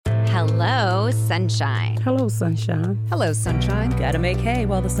Hello, sunshine. Hello, sunshine. Hello, sunshine. Gotta make hay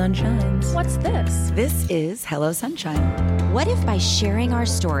while the sun shines. What's this? This is Hello, Sunshine. What if by sharing our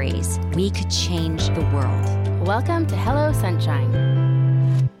stories, we could change the world? Welcome to Hello,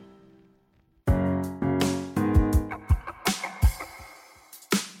 Sunshine.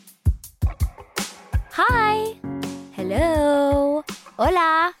 Hi. Hello.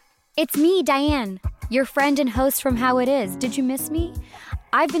 Hola. It's me, Diane, your friend and host from How It Is. Did you miss me?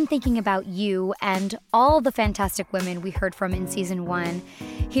 I've been thinking about you and all the fantastic women we heard from in season 1,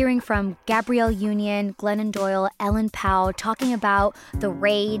 hearing from Gabrielle Union, Glennon Doyle, Ellen Powell, talking about the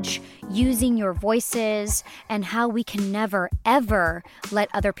rage, using your voices, and how we can never, ever let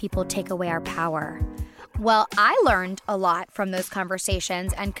other people take away our power. Well, I learned a lot from those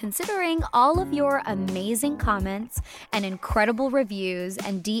conversations, and considering all of your amazing comments and incredible reviews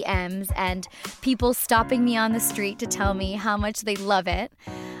and DMs and people stopping me on the street to tell me how much they love it,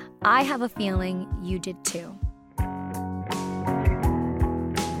 I have a feeling you did too.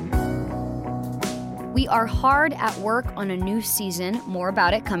 We are hard at work on a new season, more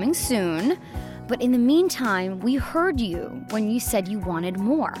about it coming soon. But in the meantime, we heard you when you said you wanted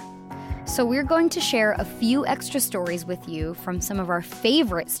more. So we're going to share a few extra stories with you from some of our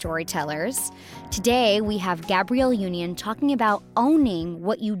favorite storytellers. Today, we have Gabrielle Union talking about owning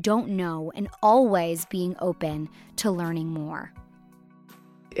what you don't know and always being open to learning more.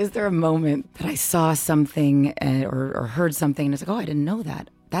 Is there a moment that I saw something or heard something and it's like, oh, I didn't know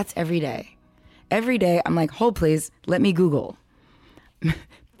that? That's every day. Every day, I'm like, hold please, let me Google.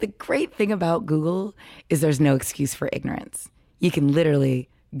 The great thing about Google is there's no excuse for ignorance. You can literally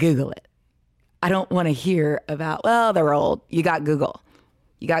Google it. I don't want to hear about, well, they're old. You got Google.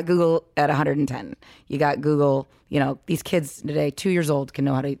 You got Google at 110. You got Google, these kids today, 2 years old, can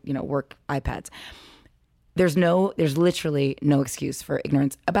know how to, work iPads. There's literally no excuse for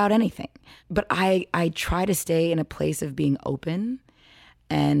ignorance about anything. But I try to stay in a place of being open.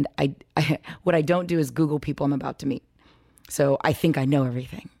 And I what I don't do is Google people I'm about to meet. So I think I know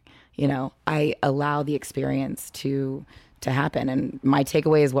everything. I allow the experience to happen. And my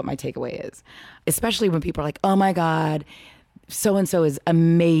takeaway is what my takeaway is. Especially when people are like, oh my God, so-and-so is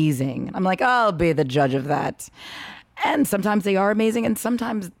amazing. I'm like, I'll be the judge of that. And sometimes they are amazing and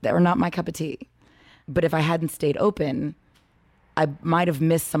sometimes they're not my cup of tea. But if I hadn't stayed open, I might have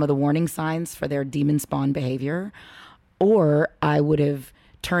missed some of the warning signs for their demon spawn behavior, or I would have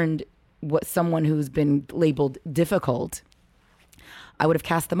turned someone who's been labeled difficult, I would have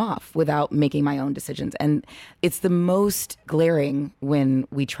cast them off without making my own decisions. And it's the most glaring when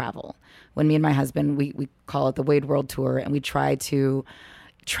we travel. When me and my husband, we call it the Wade World Tour, and we try to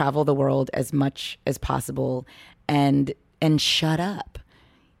travel the world as much as possible and shut up.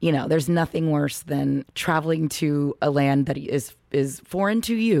 There's nothing worse than traveling to a land that is foreign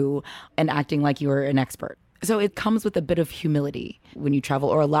to you and acting like you are an expert. So it comes with a bit of humility when you travel,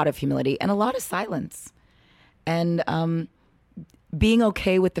 or a lot of humility and a lot of silence. And being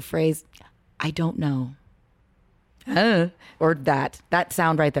okay with the phrase, I don't know. Or that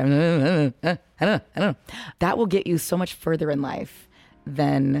sound right there. I don't know. That will get you so much further in life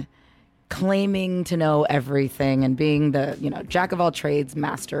than claiming to know everything and being the, jack of all trades,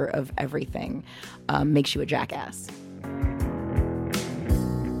 master of everything, makes you a jackass.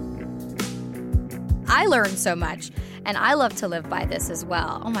 I learned so much, and I love to live by this as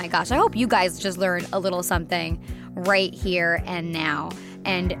well. Oh my gosh, I hope you guys just learned a little something right here and now.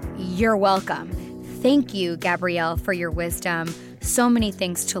 And you're welcome. Thank you, Gabrielle, for your wisdom. So many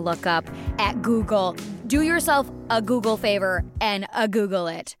things to look up at Google. Do yourself a Google favor and Google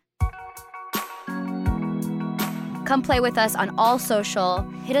it. Come play with us on all social.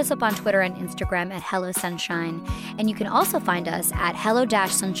 Hit us up on Twitter and Instagram at Hello Sunshine. And you can also find us at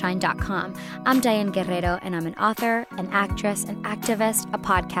hello-sunshine.com. I'm Diane Guerrero, and I'm an author, an actress, an activist, a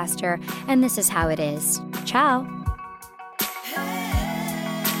podcaster, and this is How It Is. Ciao.